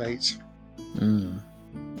that's your fate.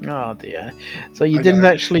 Oh dear. So you didn't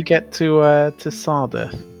actually get to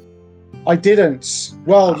Sardeth? I didn't.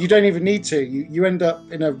 Well, you don't even need to. You end up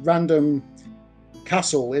in a random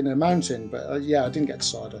castle in a mountain. But I didn't get to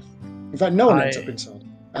Sardeth. In fact, no one ends up in Sardeth.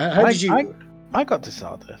 How did you? I got to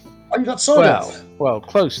Sardeth. Oh, you got Sardeth? Well,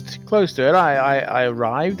 close to it. I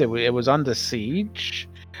arrived. It was under siege,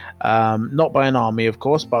 not by an army, of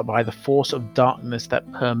course, but by the force of darkness that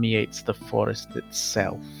permeates the forest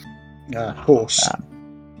itself. Of course.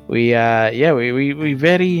 We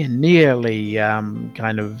very nearly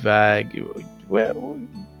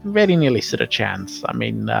very nearly stood a chance. I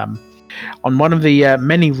mean, on one of the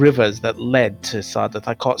many rivers that led to Sardeth,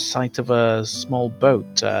 I caught sight of a small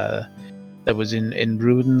boat that was in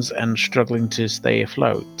ruins and struggling to stay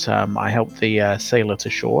afloat. I helped the sailor to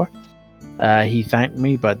shore. He thanked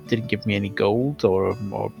me, but didn't give me any gold or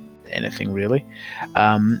anything really.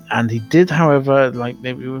 And he did, however, it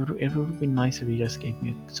would have been nice if he just gave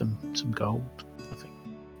me some gold. I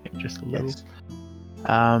think just a little. Yes.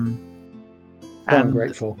 I'm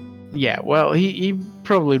grateful. Yeah, well, he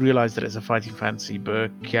probably realized that it's a fighting fantasy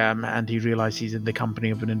book, and he realized he's in the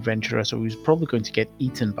company of an adventurer, so he was probably going to get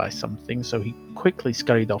eaten by something, so he quickly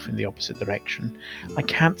scurried off in the opposite direction. I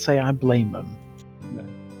can't say I blame him.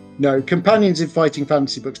 No, companions in fighting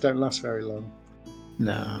fantasy books don't last very long.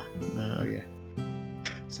 No. Oh, yeah.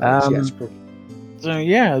 So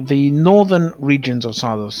the northern regions of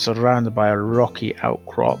Sardeth are surrounded by a rocky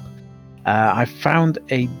outcrop. I found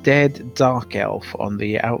a dead dark elf on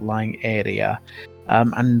the outlying area,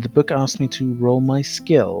 and the book asked me to roll my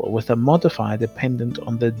skill with a modifier dependent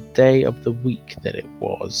on the day of the week that it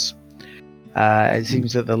was. It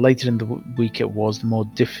seems that the later in the week it was, the more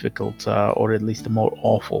difficult, or at least the more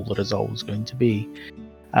awful the result was going to be.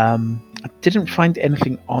 I didn't find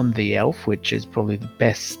anything on the elf, which is probably the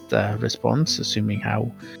best response, assuming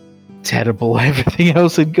how terrible everything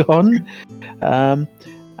else had gone.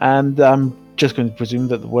 And I'm just going to presume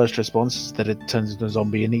that the worst response is that it turns into a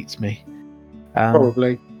zombie and eats me.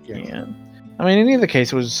 Probably. Yeah. I mean, in either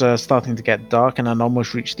case, it was starting to get dark, and I'd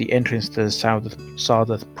almost reached the entrance to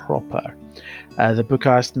Sardeth proper. The book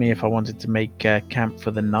asked me if I wanted to make camp for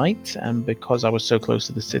the night, and because I was so close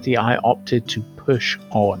to the city, I opted to push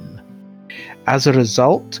on. As a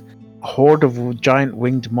result, a horde of giant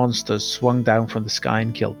winged monsters swung down from the sky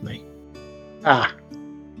and killed me. Oh,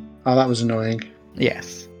 that was annoying.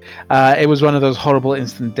 Yes. It was one of those horrible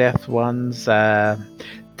instant death ones.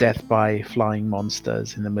 Death by flying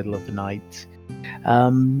monsters in the middle of the night.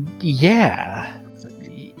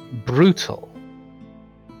 Brutal.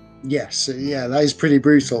 Yes, that is pretty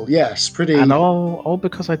brutal. Yes, pretty. And all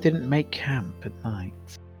because I didn't make camp at night.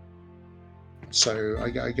 So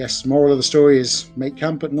I guess moral of the story is make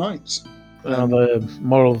camp at night. The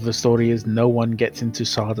moral of the story is no one gets into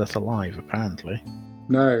Sardeth alive, apparently.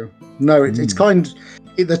 No, it's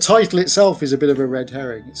the title itself is a bit of a red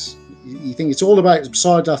herring. You think it's all about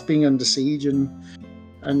Sardeth being under siege, and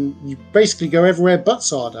and you basically go everywhere but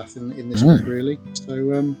Sardath in this book, really.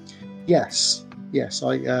 So yes,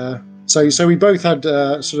 so we both had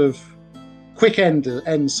sort of quick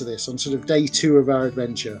ends to this on sort of day 2 of our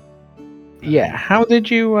adventure. Yeah, how did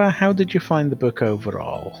you find the book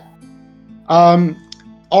overall? I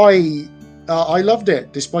loved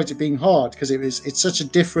it, despite it being hard, because it's such a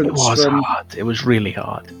difference. It was hard. It was really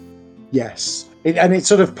hard. Yes, it's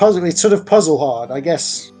sort of puzzle hard. I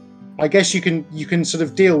guess you can sort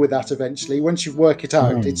of deal with that eventually once you work it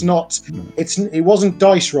out. It wasn't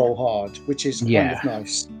dice roll hard, which is kind of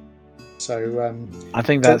nice. So I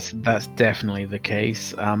think that's definitely the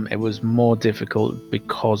case. It was more difficult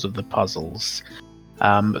because of the puzzles.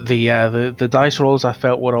 The dice rolls I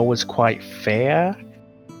felt were always quite fair.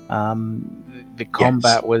 The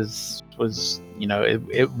combat was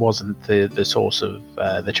it wasn't the source of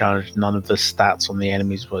the challenge. None of the stats on the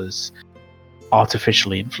enemies was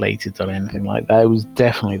artificially inflated or anything like that. It was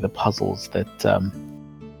definitely the puzzles that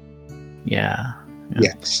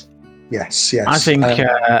Yes. I think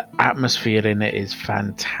atmosphere in it is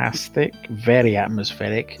fantastic, very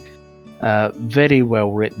atmospheric, very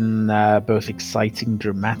well written, both exciting,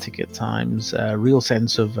 dramatic at times, real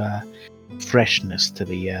sense of freshness to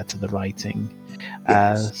the writing.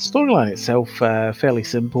 Storyline itself fairly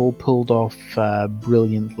simple, pulled off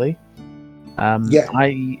brilliantly.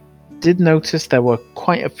 I did notice there were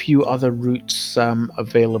quite a few other routes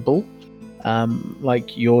available.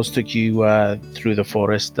 Like yours took you through the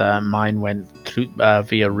forest, mine went through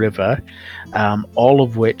via river, all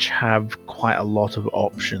of which have quite a lot of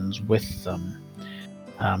options with them,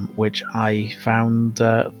 which I found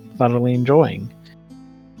thoroughly enjoying.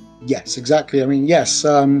 Yes, exactly. I mean, yes.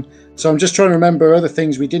 So I'm just trying to remember other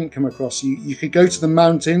things we didn't come across. You could go to the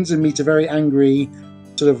mountains and meet a very angry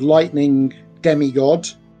sort of lightning demigod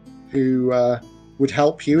who would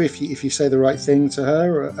help you if you say the right thing to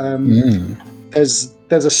her. There's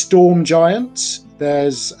a storm giant.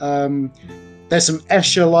 There's some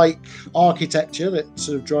Escher-like architecture that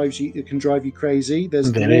sort of can drive you crazy.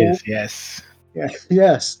 Yes. Yeah,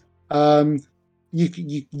 yes.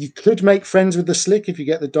 You could make friends with the Slick if you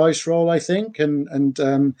get the dice roll, I think, and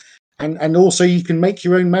also you can make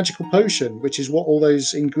your own magical potion, which is what all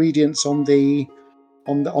those ingredients on the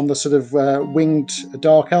sort of winged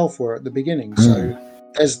dark elf were at the beginning. So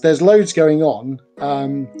there's loads going on,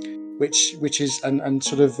 which is and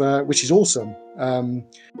sort of which is awesome.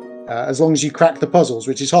 As long as you crack the puzzles,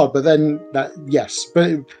 which is hard, but then but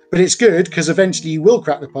it's good because eventually you will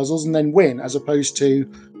crack the puzzles and then win, as opposed to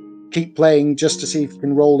keep playing just to see if you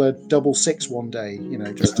can roll a double 6 one day,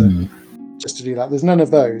 just to do that. There's none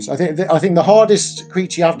of those. I think the hardest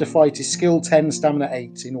creature you have to fight is skill 10, stamina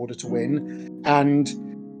 8 in order to win, and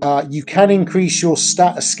you can increase your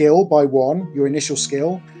skill by 1, your initial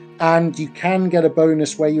skill, and you can get a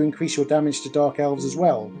bonus where you increase your damage to dark elves as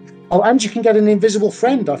well. Oh, and you can get an invisible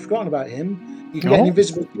friend. I've forgotten about him. You can get an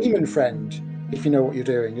invisible demon friend if you know what you're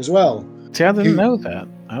doing as well. See, I didn't know that.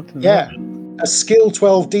 A skill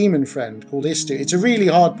 12 demon friend called Istu. It's a really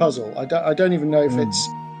hard puzzle. I don't even know if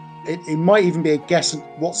it might even be a guess at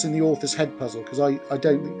what's in the author's head puzzle, because I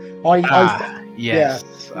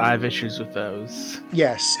have issues with those.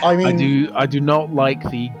 Yes, I mean I do not like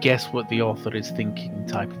the guess what the author is thinking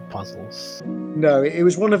type of puzzles. No, it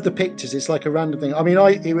was one of the pictures. It's like a random thing. I mean,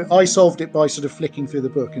 I solved it by sort of flicking through the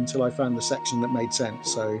book until I found the section that made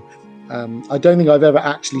sense. So I don't think I've ever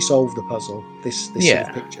actually solved the puzzle. This sort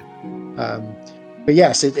of picture. But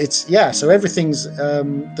yes, it's so everything's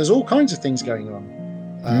there's all kinds of things going on.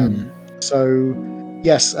 So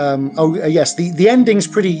yes, the ending's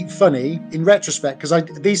pretty funny in retrospect, because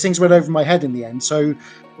these things went over my head in the end. So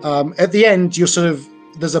at the end,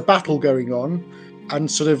 there's a battle going on,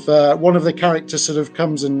 and sort of one of the characters sort of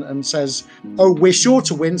comes and says, "Oh, we're sure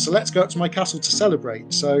to win, so let's go up to my castle to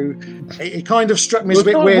celebrate." So it kind of struck me as a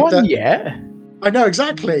bit weird that. I know,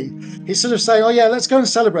 exactly. He's sort of saying, "Oh yeah, let's go and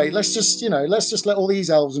celebrate. Let's just let all these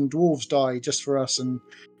elves and dwarves die just for us, and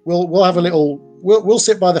we'll have a little. We'll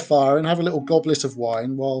sit by the fire and have a little goblet of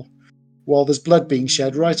wine while there's blood being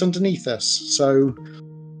shed right underneath us." So,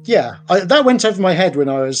 yeah, that went over my head when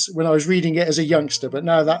I was reading it as a youngster, but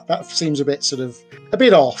now that seems a bit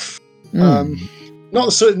off. Not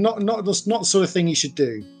the sort of thing you should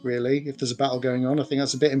do, really. If there's a battle going on, I think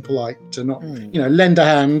that's a bit impolite to not lend a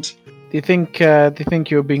hand. Do you think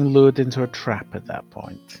you're being lured into a trap at that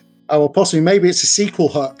point? Oh, well, possibly. Maybe it's a sequel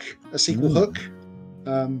hook.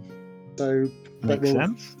 So makes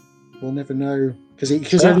sense. We'll never know, because he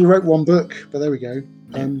only wrote one book. But there we go.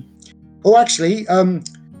 Actually,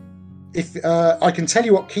 if I can tell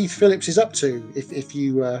you what Keith Phillips is up to, if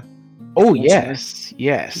you.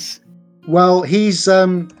 Yes. Well, he's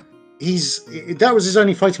that was his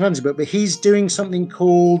only fighting fantasy book, but he's doing something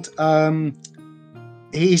called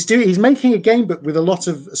he's making a game book with a lot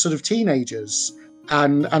of sort of teenagers,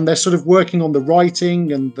 and they're sort of working on the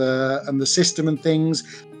writing and the system and things.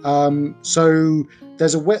 So there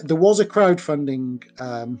was a crowdfunding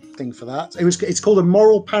thing for that. It's called a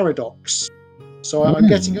moral paradox. So I'm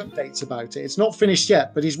getting updates about it. It's not finished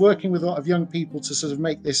yet, but he's working with a lot of young people to sort of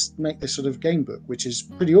make this sort of game book, which is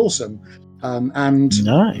pretty awesome. And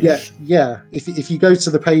nice. Yeah. If you go to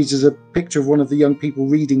the page, there's a picture of one of the young people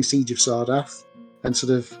reading Siege of Sardath and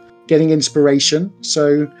sort of getting inspiration.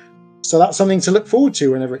 So that's something to look forward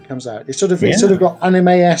to whenever it comes out. It's sort of got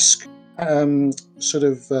anime-esque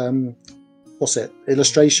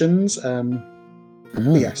illustrations.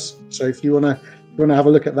 Yes. So if you want to have a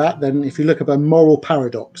look at that, then if you look up a moral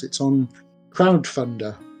paradox, it's on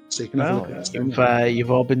Crowdfunder, so you can have a look at it.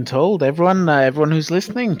 You've all been told. Everyone who's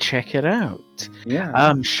listening, check it out.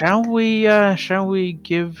 Yeah. Shall we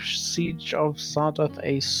give Siege of Sardath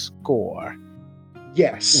a score?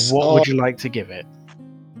 Yes. What would you like to give it?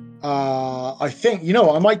 I think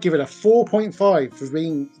I might give it a 4.5 for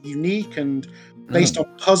being unique and based on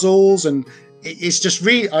puzzles, and it's just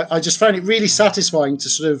really. I just found it really satisfying to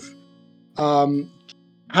sort of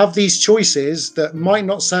have these choices that might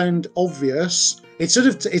not sound obvious. It sort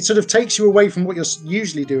of takes you away from what you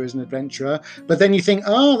usually do as an adventurer, but then you think,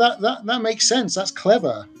 that makes sense. That's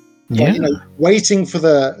clever. Yeah. Like, waiting for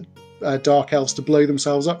the dark elves to blow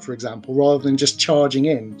themselves up, for example, rather than just charging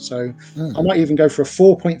in. So I might even go for a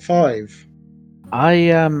 4.5.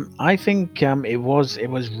 I think it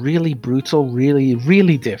was really brutal, really,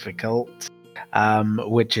 really difficult.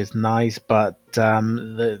 Which is nice, but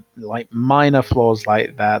the minor flaws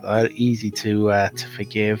like that are easy to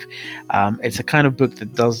forgive. It's a kind of book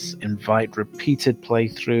that does invite repeated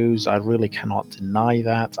playthroughs. I really cannot deny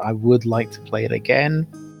that. I would like to play it again.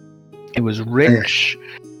 It was rich,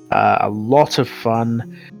 a lot of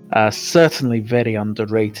fun, certainly very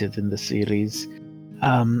underrated in the series.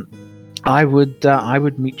 I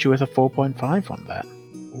would meet you with a 4.5 on that.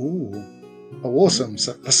 Ooh. Oh, awesome.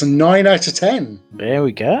 So that's a 9 out of 10. There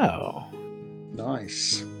we go.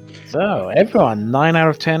 Nice. So, everyone, 9 out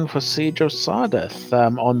of 10 for Siege of Sardath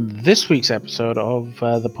on this week's episode of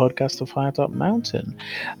the podcast of Firetop Mountain.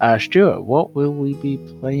 Stuart, what will we be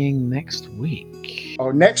playing next week?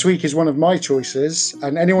 Oh, next week is one of my choices,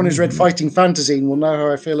 and anyone who's read Fighting Fantasy will know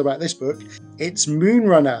how I feel about this book. It's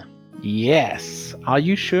Moonrunner. Yes. Are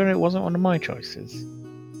you sure it wasn't one of my choices?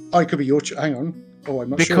 Oh, it could be your hang on. Oh,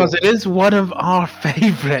 I'm not sure. Because it is one of our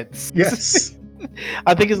favorites. Yes.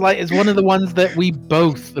 I think it's one of the ones that we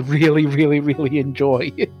both really, really, really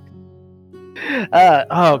enjoy.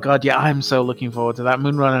 Oh god, yeah, I'm so looking forward to that.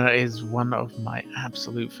 Moonrunner is one of my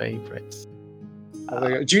absolute favorites.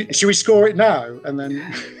 Should we score it now and then?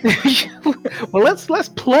 Well, let's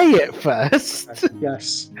play it first.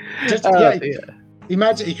 Yes. Yeah.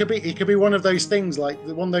 Imagine it could be one of those things, like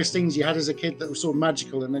one of those things you had as a kid that was sort of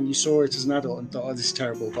magical, and then you saw it as an adult and thought, "Oh, this is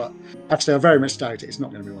terrible." But actually, I very much doubt it. It's not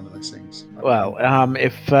going to be one of those things. Well,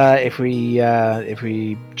 if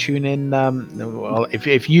we tune in,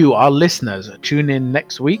 if you, our listeners, tune in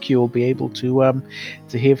next week, you will be able to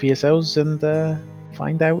hear for yourselves and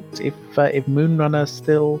find out if Moonrunner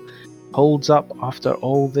still holds up after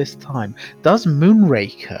all this time. Does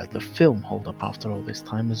Moonraker, the film, hold up after all this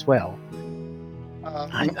time as well?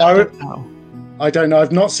 I don't know. I don't know.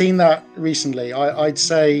 I've not seen that recently. I'd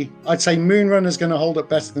say Moonrunner's going to hold up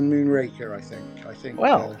better than Moonraker. I think.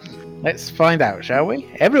 Well, let's find out, shall we?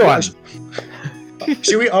 Everyone.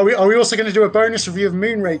 Should we? Are we also going to do a bonus review of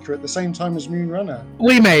Moonraker at the same time as Moonrunner?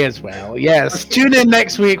 We may as well. Yes. Tune in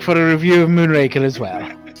next week for a review of Moonraker as well.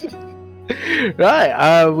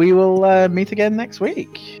 Right. We will meet again next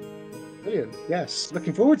week. Brilliant. Yes.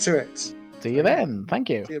 Looking forward to it. See you then. Thank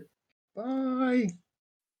you. See you. Bye.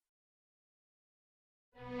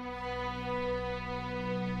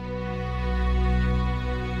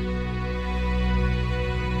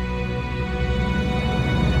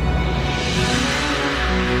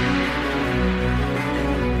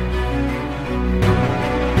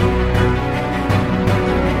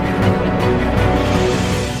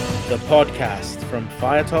 The podcast from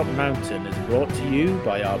Firetop Mountain is brought to you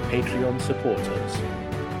by our Patreon supporters: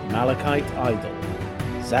 Malachite Idol,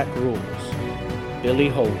 Zach Rules, Billy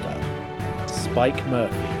Holder, Spike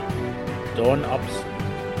Murphy, Dawn Upson,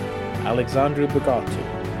 Alexandru Bogatu,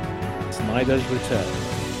 Snyder's Return.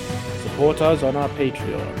 Support us on our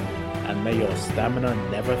Patreon, and may your stamina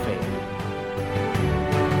never fail.